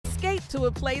Escape to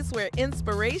a place where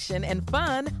inspiration and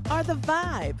fun are the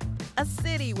vibe. A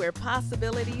city where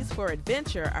possibilities for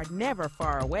adventure are never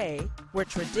far away, where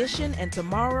tradition and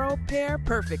tomorrow pair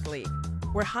perfectly,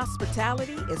 where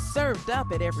hospitality is served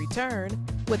up at every turn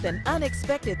with an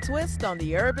unexpected twist on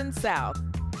the urban South.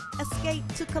 Escape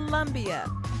to Columbia,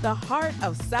 the heart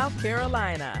of South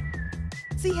Carolina.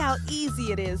 See how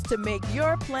easy it is to make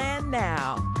your plan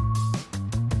now.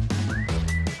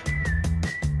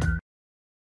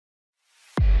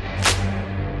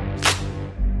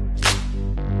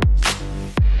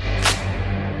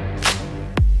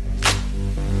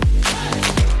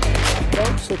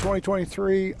 Folks, the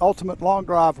 2023 Ultimate Long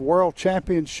Drive World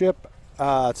Championship.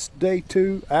 It's day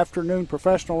 2, afternoon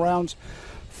professional rounds.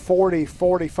 40,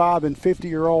 45, and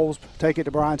 50-year-olds. Take it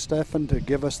to Brian Steffen to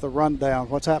give us the rundown.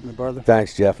 What's happening, brother?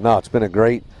 Thanks, Jeff. No, it's been a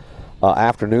great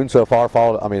afternoon so far.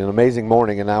 An amazing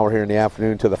morning, and now we're here in the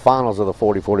afternoon to the finals of the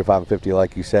 40, 45, and 50,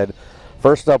 like you said.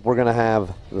 First up, we're going to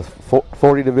have the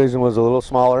 40 division was a little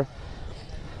smaller,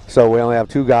 so we only have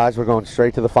 2 guys. We're going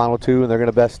straight to the final 2, and they're going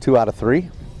to best 2 out of 3.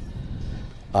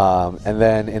 And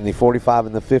then in the 45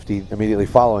 and the 50, immediately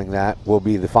following that, will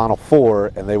be the final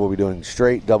 4, and they will be doing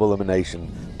straight double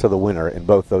elimination to the winner in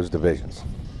both those divisions.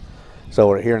 So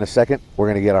we're here in a second. We're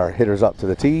going to get our hitters up to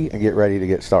the tee and get ready to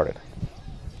get started.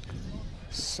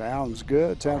 Sounds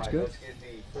good. Sounds good. Let's get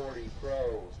the 40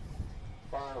 Pro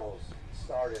finals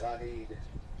started. I need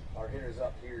our hitters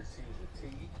up here to the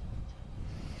tee.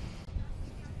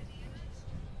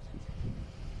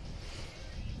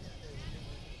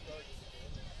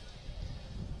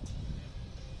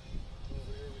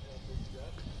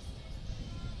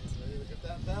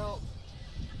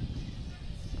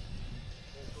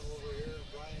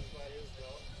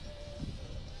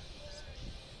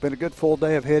 Been a good full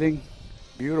day of hitting.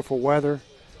 Beautiful weather.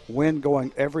 Wind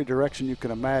going every direction you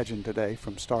can imagine today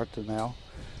from start to now.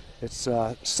 It's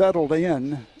settled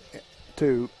in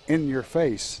to in your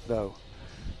face, though.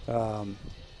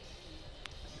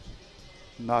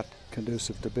 Not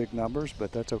conducive to big numbers,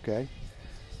 but that's okay.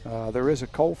 There is a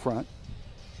cold front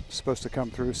supposed to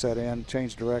come through, set in,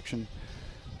 change direction.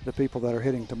 The people that are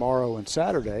hitting tomorrow and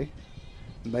Saturday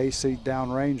may see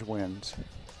downrange winds.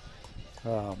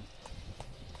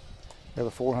 We have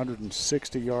a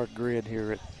 460-yard grid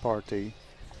here at Partee,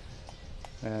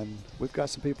 and we've got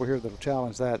some people here that will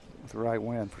challenge that with the right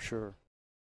wind for sure.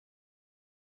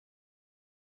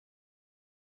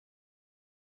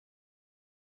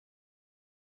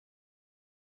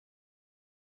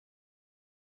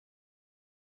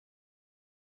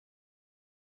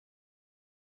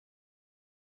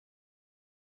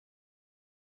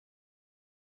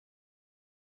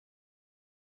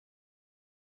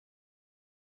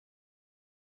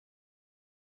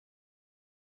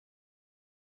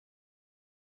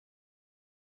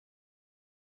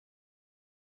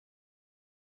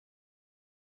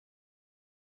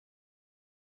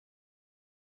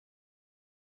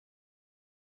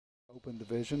 Open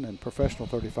division and professional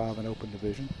 35 and open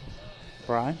division.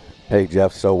 Brian? Hey,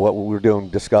 Jeff. So what we're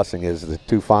discussing is the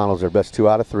 2 finals are best 2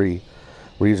 out of 3.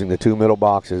 We're using the 2 middle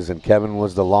boxes, and Kevin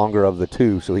was the longer of the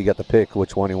 2, so he got to pick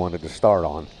which one he wanted to start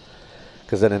on.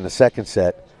 Because then in the second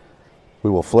set,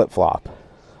 we will flip-flop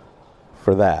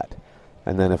for that.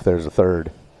 And then if there's a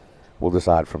third, we'll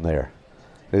decide from there.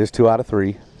 It is 2 out of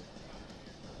 3.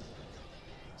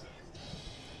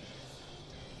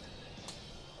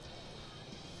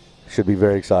 Should be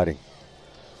very exciting.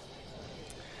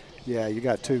 Yeah, you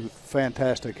got 2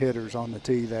 fantastic hitters on the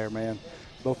tee there, man.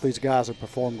 Both these guys have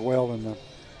performed well in the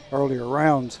earlier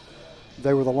rounds.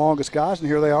 They were the longest guys, and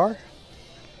here they are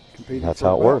competing. That's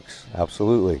how it works.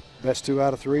 Absolutely. Best 2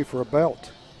 out of 3 for a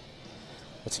belt.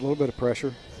 That's a little bit of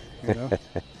pressure, you know.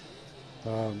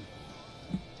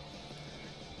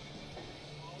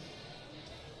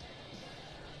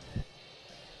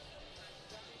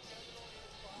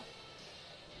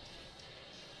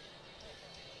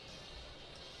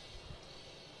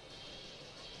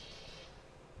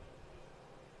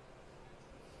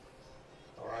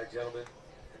 Gentlemen,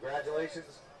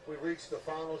 congratulations. We reached the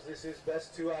finals. This is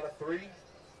best 2 out of 3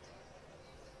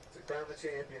 to crown the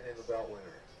champion and the belt winner.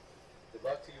 Good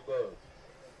luck to you both.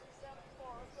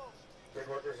 Grid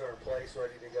workers are in place,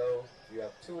 ready to go. You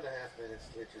have 2.5 minutes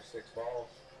to hit your 6 ball.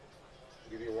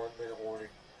 I'll give you a 1-minute warning,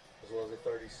 as well as a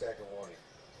 30-second warning.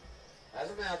 As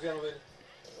of now, gentlemen,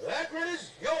 that grid is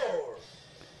yours.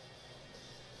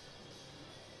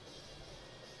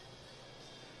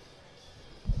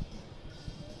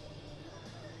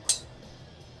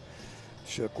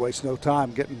 Shook wastes no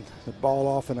time getting the ball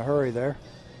off in a hurry there.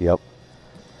 Yep.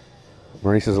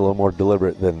 Maurice is a little more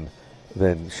deliberate than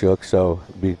Shook, so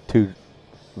it'd be 2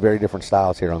 very different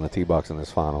styles here on the tee box in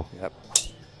this final. Yep.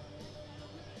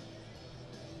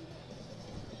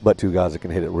 But two guys that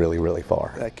can hit it really, really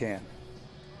far. They can.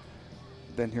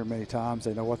 Been here many times.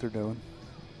 They know what they're doing.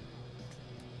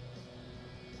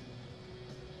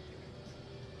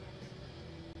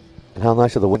 And how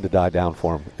nice of the wind to die down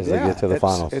for them as they get to the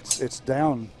finals. It's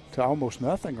down to almost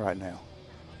nothing right now.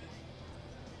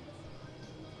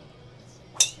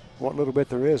 What little bit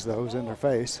there is, though, is in their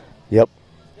face. Yep.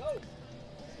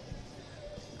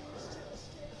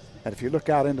 And if you look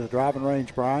out into the driving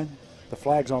range, Brian, the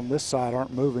flags on this side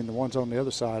aren't moving. The ones on the other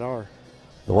side are.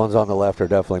 The ones on the left are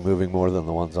definitely moving more than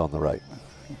the ones on the right.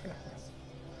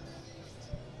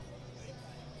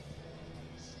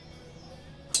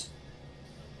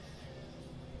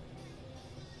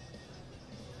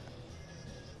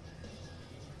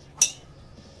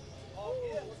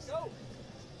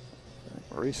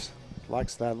 Maurice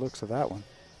likes the looks of that one.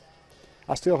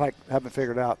 I still haven't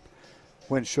figured out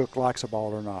when Shook likes a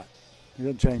ball or not. He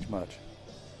doesn't change much.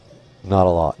 Not a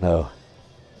lot, no.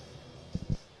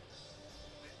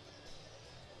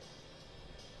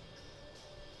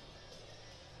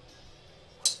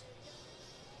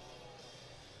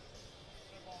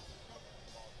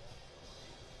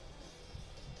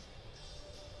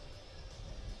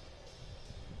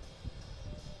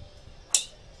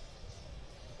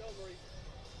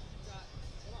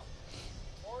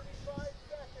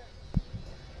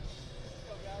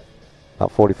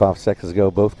 About 45 seconds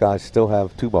ago, both guys still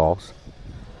have two balls.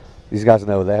 These guys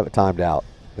know they have it timed out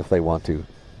if they want to.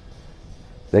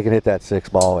 They can hit that 6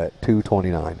 ball at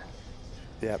 2:29.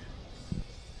 Yep.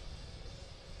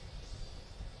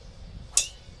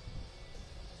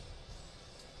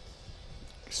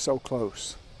 So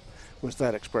close was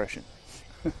that expression.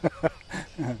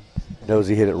 Knows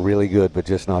he hit it really good, but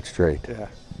just not straight. Yeah.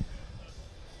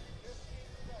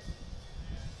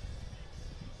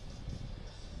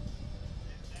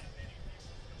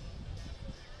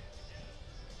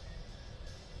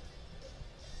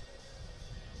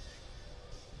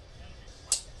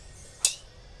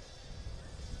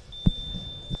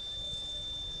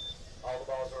 All the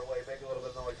balls are away. Make a little bit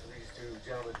of noise for these two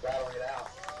gentlemen battling it out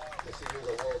to see who's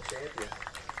a world champion.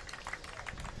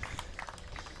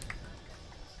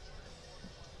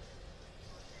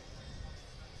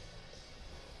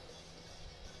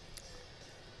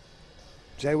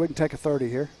 Jay, we can take a 30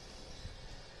 here.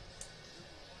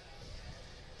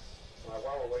 While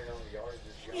we're waiting on the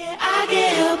yardages, Yeah, I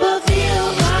can't help but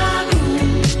feel my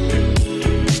groove.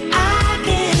 I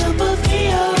can't help but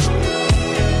feel.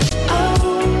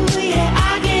 Oh, yeah,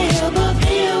 I can't help but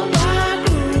feel my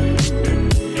groove.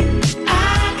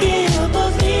 I can't help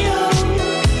but feel.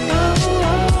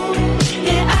 Oh,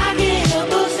 yeah, I can't help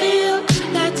but feel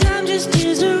like time just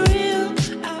isn't real.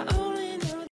 I only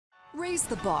know. Raise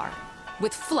the bar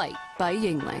with Flight by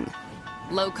Yingling.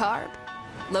 Low carb,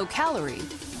 low calorie,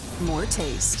 more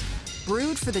taste.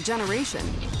 Brewed for the generation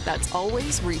that's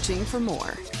always reaching for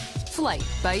more. Flight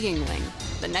by Yingling,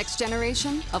 the next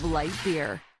generation of light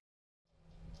beer.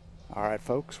 All right,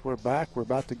 folks, we're back. We're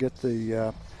about to get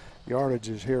the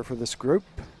yardages here for this group.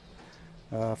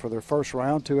 For their first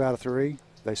round, 2 out of 3.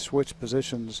 They switched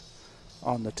positions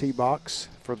on the tee box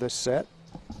for this set.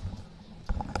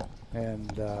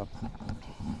 And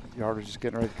yardage is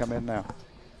getting ready to come in now.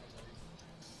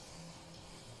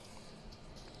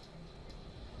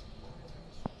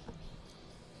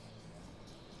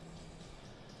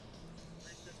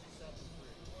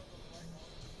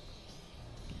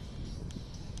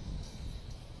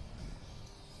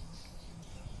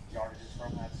 yardages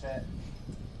from that set.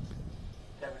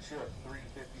 Kevin Shook,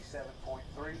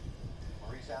 357.3.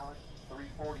 Maurice Allen,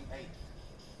 348.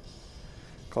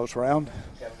 Close round.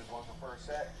 Kevin has won the first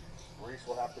set. Maurice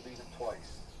will have to beat him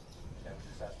twice. Kevin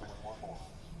just has to win one more.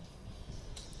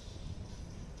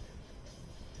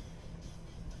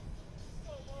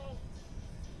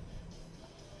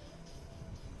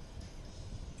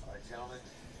 All right, gentlemen.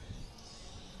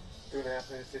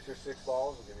 2.5 minutes to hit your 6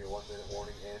 balls. We'll give you a 1 minute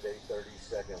warning and a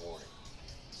 30-second warning.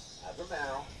 As of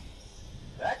now,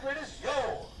 that grid is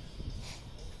yours.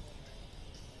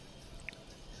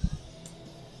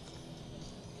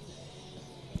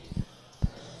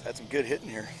 Had some good hitting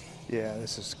here. Yeah,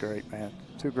 this is great, man.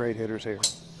 2 great hitters here.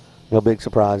 No big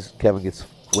surprise. Kevin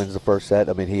wins the first set.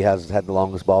 I mean, he has had the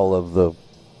longest ball of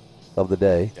the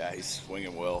day. Yeah, he's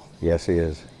swinging well. Yes, he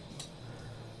is.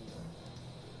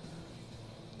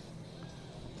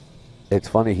 It's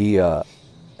funny, he had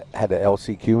an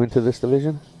LCQ into this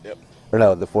division. Yep. Or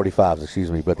no, the 45s,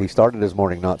 excuse me. But he started his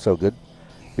morning not so good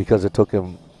because it took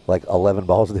him like 11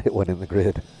 balls to hit one in the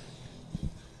grid.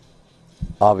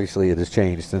 Obviously, it has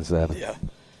changed since then. Yeah.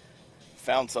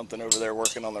 found something over there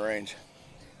working on the range.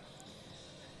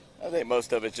 I think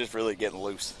most of it's just really getting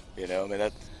loose. You know, I mean,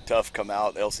 that's tough. Come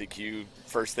out LCQ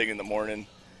first thing in the morning.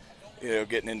 You know,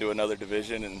 getting into another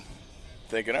division and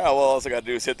thinking, oh well, all I got to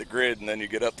do is hit the grid, and then you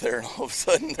get up there, and all of a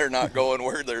sudden they're not going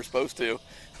where they're supposed to.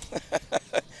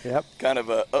 Yep. Kind of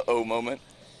a uh-oh moment.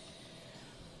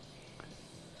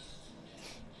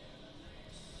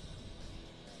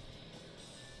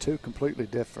 Two completely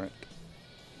different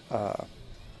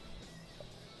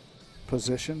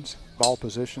positions, ball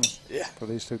positions Yeah. for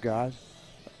these two guys.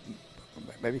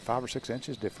 Maybe 5 or 6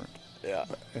 inches different. Yeah.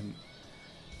 And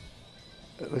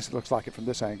at least it looks like it from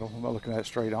this angle. I'm not looking at it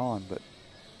straight on, but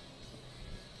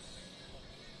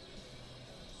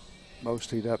Mo's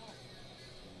teed up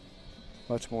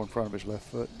much more in front of his left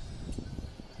foot.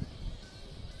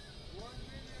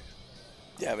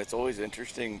 Yeah, it's always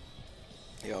interesting.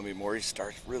 You know, I mean, Maurice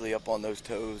starts really up on those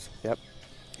toes. Yep.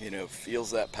 You know,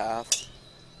 feels that path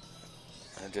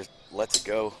and just lets it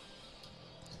go.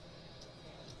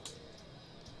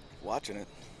 Watching it.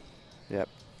 Yep.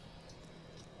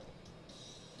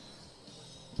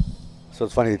 So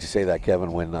it's funny that you say that,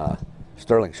 Kevin. When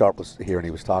Sterling Sharp was here and he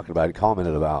was talking about it, he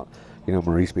commented about, you know,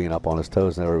 Maurice being up on his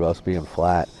toes and everybody else being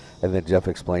flat. And then Jeff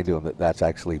explained to him that that's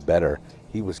actually better.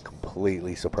 He was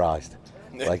completely surprised.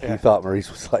 Like, he thought Maurice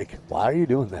was like, why are you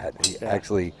doing that? He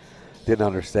actually didn't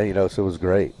understand, you know, so it was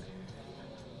great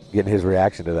getting his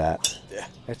reaction to that. Yeah.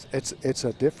 It's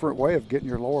a different way of getting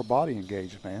your lower body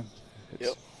engaged, man.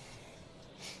 Yep.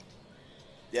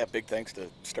 Yeah, big thanks to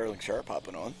Sterling Sharp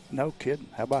hopping on. No kidding.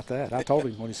 How about that? I told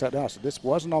him when he sat down, I said, this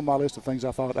wasn't on my list of things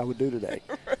I thought I would do today.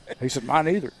 Right. He said, mine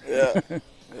either. Yeah.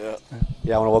 Yeah.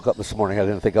 Yeah, when I woke up this morning, I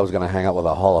didn't think I was going to hang out with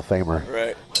a Hall of Famer.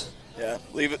 Right. Yeah.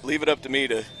 Leave it up to me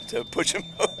to push him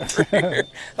over here.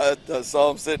 I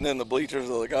saw him sitting in the bleachers. I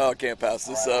was like, oh, I can't pass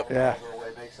this up. Yeah.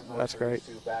 That's great.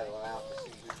 Let's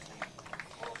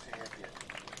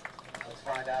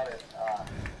find out if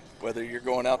Whether you're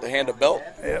going out to hand a belt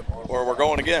or we're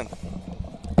going again.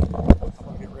 I'm going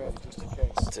to get ready just in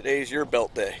case. Today's your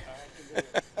belt day. I'm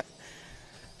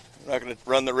not going to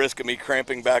run the risk of me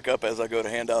cramping back up as I go to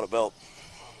hand out a belt.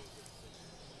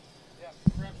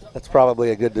 that's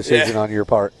probably a good decision on your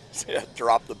part. Yeah,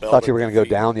 drop the belt. Thought you were at going to your go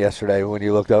feet. down yesterday when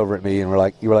you looked over at me and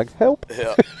you were like, help.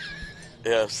 Yeah.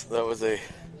 Yes, that was a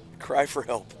cry for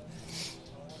help.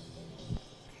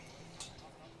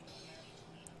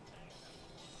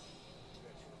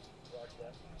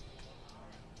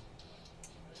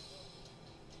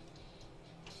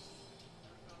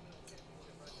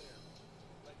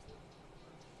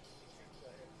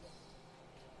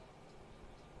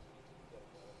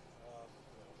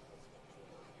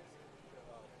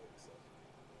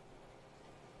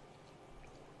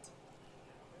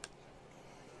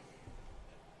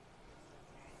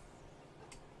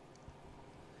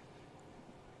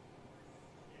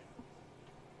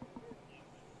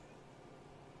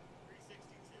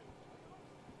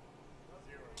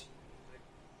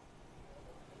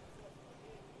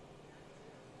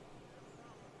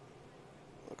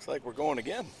 Looks like we're going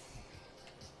again.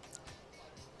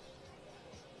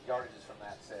 Yardages from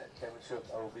that set. Kevin Shook,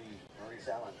 OB, Maurice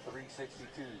Allen,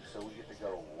 362. So we get to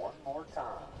go one more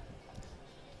time.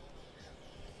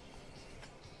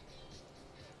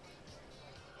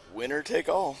 Winner take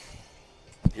all.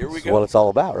 Here we That's go. what it's all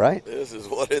about, right? This is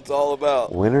what it's all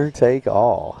about. Winner take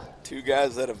all. Two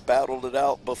guys that have battled it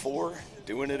out before,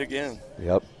 doing it again.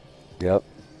 Yep.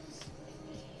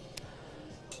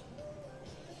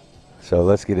 So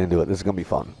let's get into it. This is going to be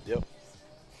fun. Yep.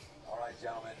 All right,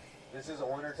 gentlemen. This is a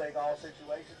winner-take-all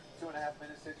situation. 2.5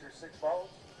 minutes to hit your 6 balls.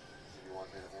 Give you 1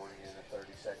 minute warning and a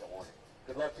 30-second warning.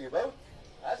 Good luck to you both.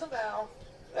 As of now,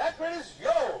 that grid is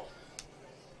yours.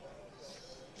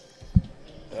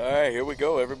 All right, here we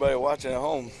go. Everybody watching at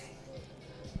home.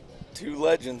 Two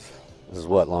legends This is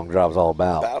what long drive's all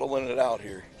about. battling it out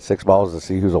here. 6 balls to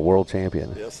see who's a world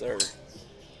champion. Yes, sir.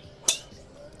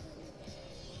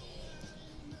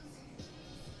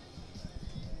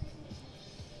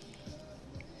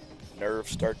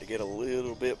 Nerves start to get a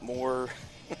little bit more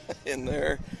in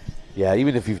there. Yeah,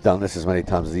 even if you've done this as many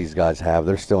times as these guys have,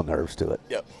 there's still nerves to it.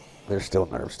 Yep. There's still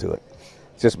nerves to it.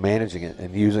 It's just managing it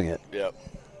and using it. Yep.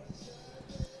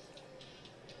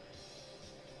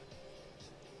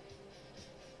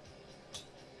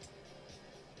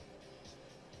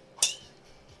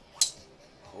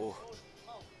 Oh.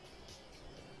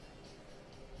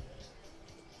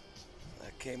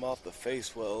 That came off the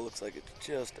face well. Looks like it's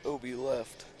just OB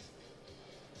left.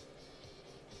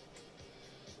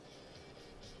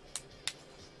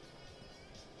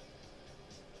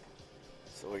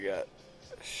 So we got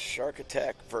Shark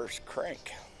Attack versus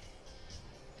Crank.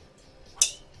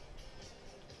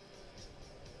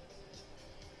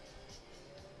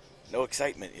 No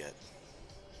excitement yet.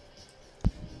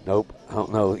 Nope. I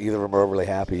don't know. Either of them are overly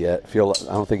happy yet. I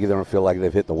don't think either of them feel like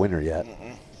they've hit the winner yet.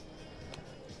 Mm-mm.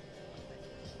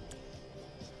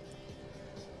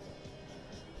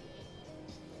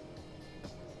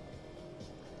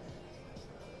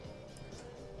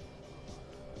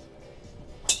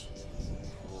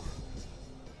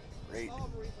 Right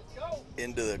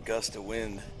into the gust of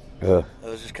wind. That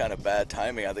was just kind of bad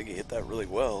timing. I think he hit that really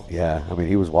well. Yeah, I mean,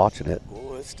 he was watching it.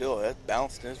 Oh, it's still, that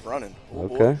bounced and it's running. Oh,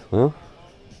 Okay, boy. well.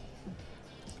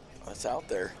 That's out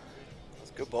there. That's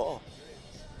a good ball.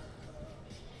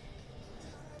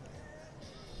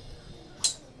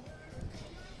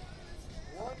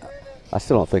 I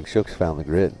still don't think Shook's found the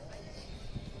grid.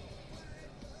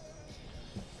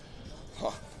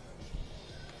 Huh.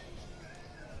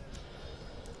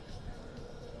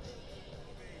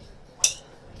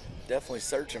 Definitely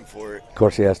searching for it. Of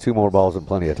course, he has 2 more balls and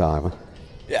plenty of time.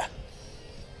 Yeah.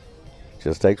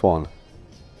 Just takes one.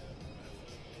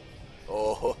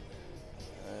 Oh.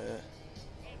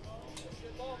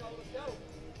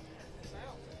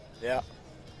 Yeah.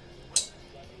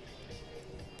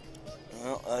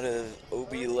 Well, that is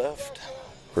OB left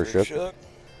For Shook.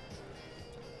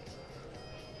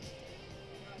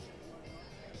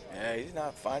 Yeah, he's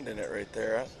not finding it right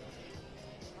there.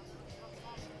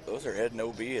 Those are heading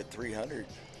OB at 300.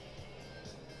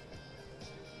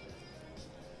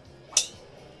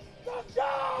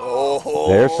 Oh,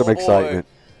 There's some boy. excitement.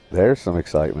 There's some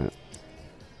excitement.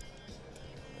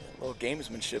 A little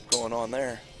gamesmanship going on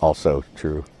there. Also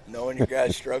true. Knowing your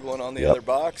guy's struggling on the Yep. other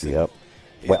box. and Yep.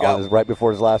 he's Well, got- right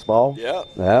before his last ball? Yep.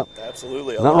 Yep.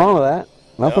 Absolutely. I Nothing like wrong it. with that.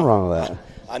 Nothing Yeah. wrong with that.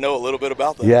 I know a little bit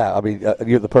about that. Yeah, I mean,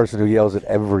 you're the person who yells at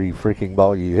every freaking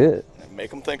ball you hit. Make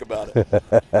them think about it.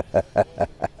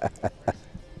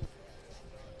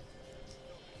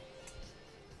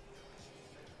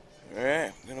 All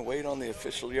right, I'm going to wait on the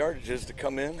official yardages to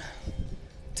come in.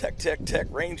 Tech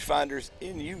rangefinders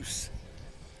in use.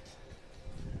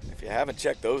 If you haven't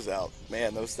checked those out,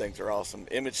 man, those things are awesome.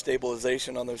 Image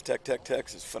stabilization on those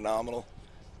Techs is phenomenal.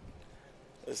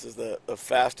 This is the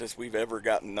fastest we've ever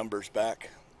gotten numbers back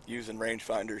using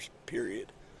rangefinders,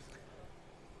 period.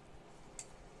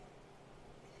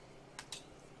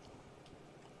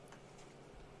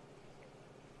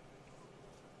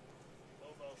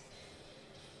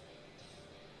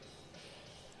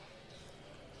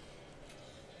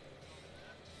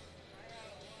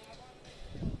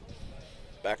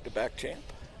 Back-to-back champ.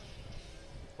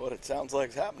 What it sounds like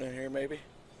is happening here, maybe.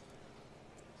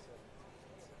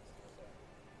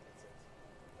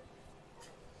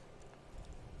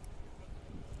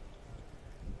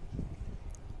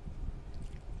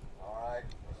 All right,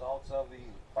 results of the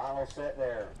final set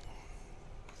there.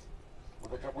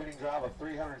 With a winning drive of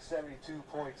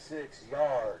 372.6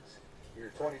 yards, your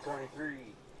 2023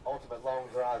 Ultimate Long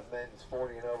Drive Men's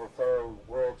 40 and Over Pro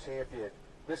World Champion,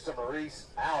 Mr. Maurice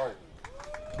Allen.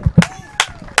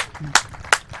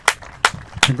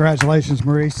 Congratulations,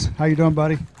 Maurice. How you doing,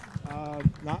 buddy?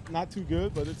 Not too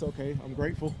good, but it's okay. I'm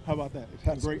grateful. How about that?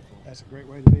 I'm grateful. That's a great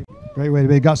way to be. Great way to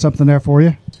be. Got something there for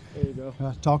you. There you go.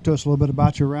 Talk to us a little bit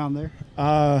about your round there.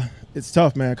 It's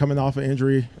tough, man. Coming off an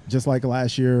injury, just like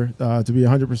last year. To be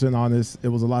 100% honest, it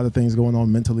was a lot of things going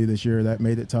on mentally this year that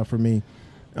made it tough for me.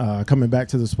 Coming back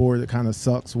to the sport, it kind of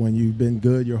sucks when you've been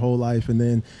good your whole life and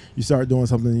then you start doing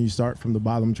something and you start from the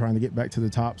bottom trying to get back to the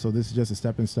top. So this is just a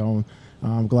stepping stone.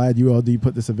 I'm glad ULD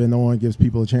put this event on, gives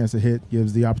people a chance to hit,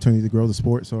 gives the opportunity to grow the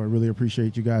sport. So I really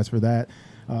appreciate you guys for that.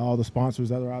 All the sponsors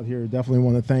that are out here, definitely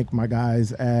want to thank my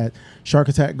guys at Shark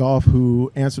Attack Golf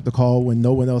who answered the call when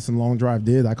no one else in Long Drive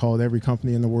did. I called every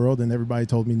company in the world and everybody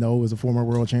told me no as a former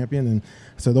world champion, and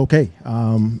I said okay.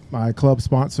 My club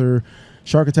sponsor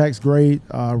Shark Attack's great.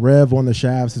 Rev on the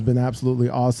shafts has been absolutely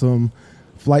awesome.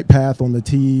 Flight Path on the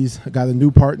tees. I got a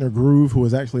new partner, Groove, who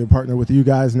is actually a partner with you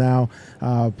guys now.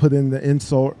 Put in the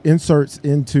inserts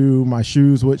into my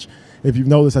shoes, which if you've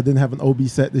noticed, I didn't have an OB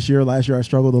set this year. Last year I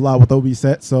struggled a lot with OB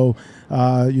sets. So,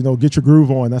 get your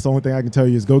groove on. That's the only thing I can tell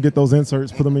you is go get those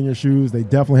inserts, put them in your shoes. They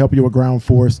definitely help you with ground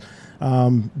force.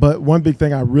 But one big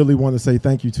thing I really want to say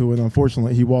thank you to, and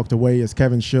unfortunately he walked away, is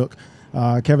Kevin Shook.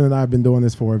 Kevin and I have been doing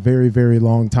this for a very, very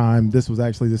long time. This was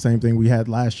actually the same thing we had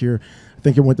last year. I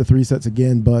think it went to 3 sets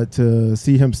again. But to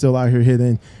see him still out here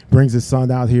hitting, brings his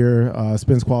son out here,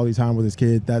 spends quality time with his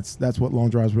kid. That's what Long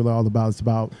Drive is really all about. It's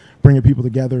about bringing people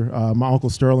together. My uncle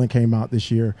Sterling came out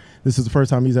this year. This is the first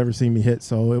time he's ever seen me hit,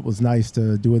 so it was nice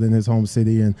to do it in his home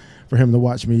city, and for him to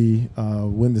watch me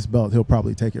win this belt. He'll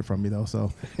probably take it from me though,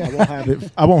 so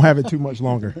I won't have it too much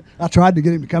longer. I tried to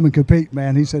get him to come and compete,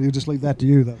 man. He said he'll just leave that to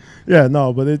you, though. Yeah,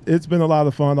 no, but it's been a lot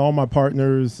of fun. All my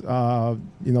partners,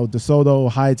 DeSoto,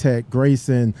 High Tech,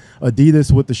 Grayson,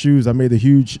 Adidas with the shoes. I made a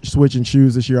huge switch in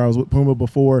shoes this year. I was with Puma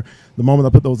before. The moment I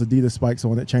put those Adidas spikes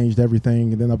on, it changed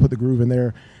everything. And then I put the groove in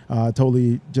there.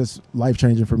 Totally just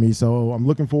life-changing for me. So I'm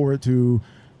looking forward to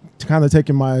kind of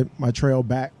taking my trail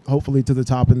back, hopefully to the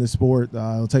top in this sport.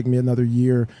 It'll take me another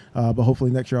year, but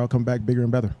hopefully next year I'll come back bigger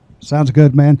and better. Sounds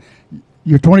good, man.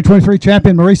 Your 2023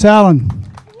 champion, Maurice Allen.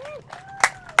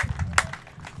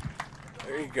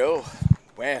 There you go.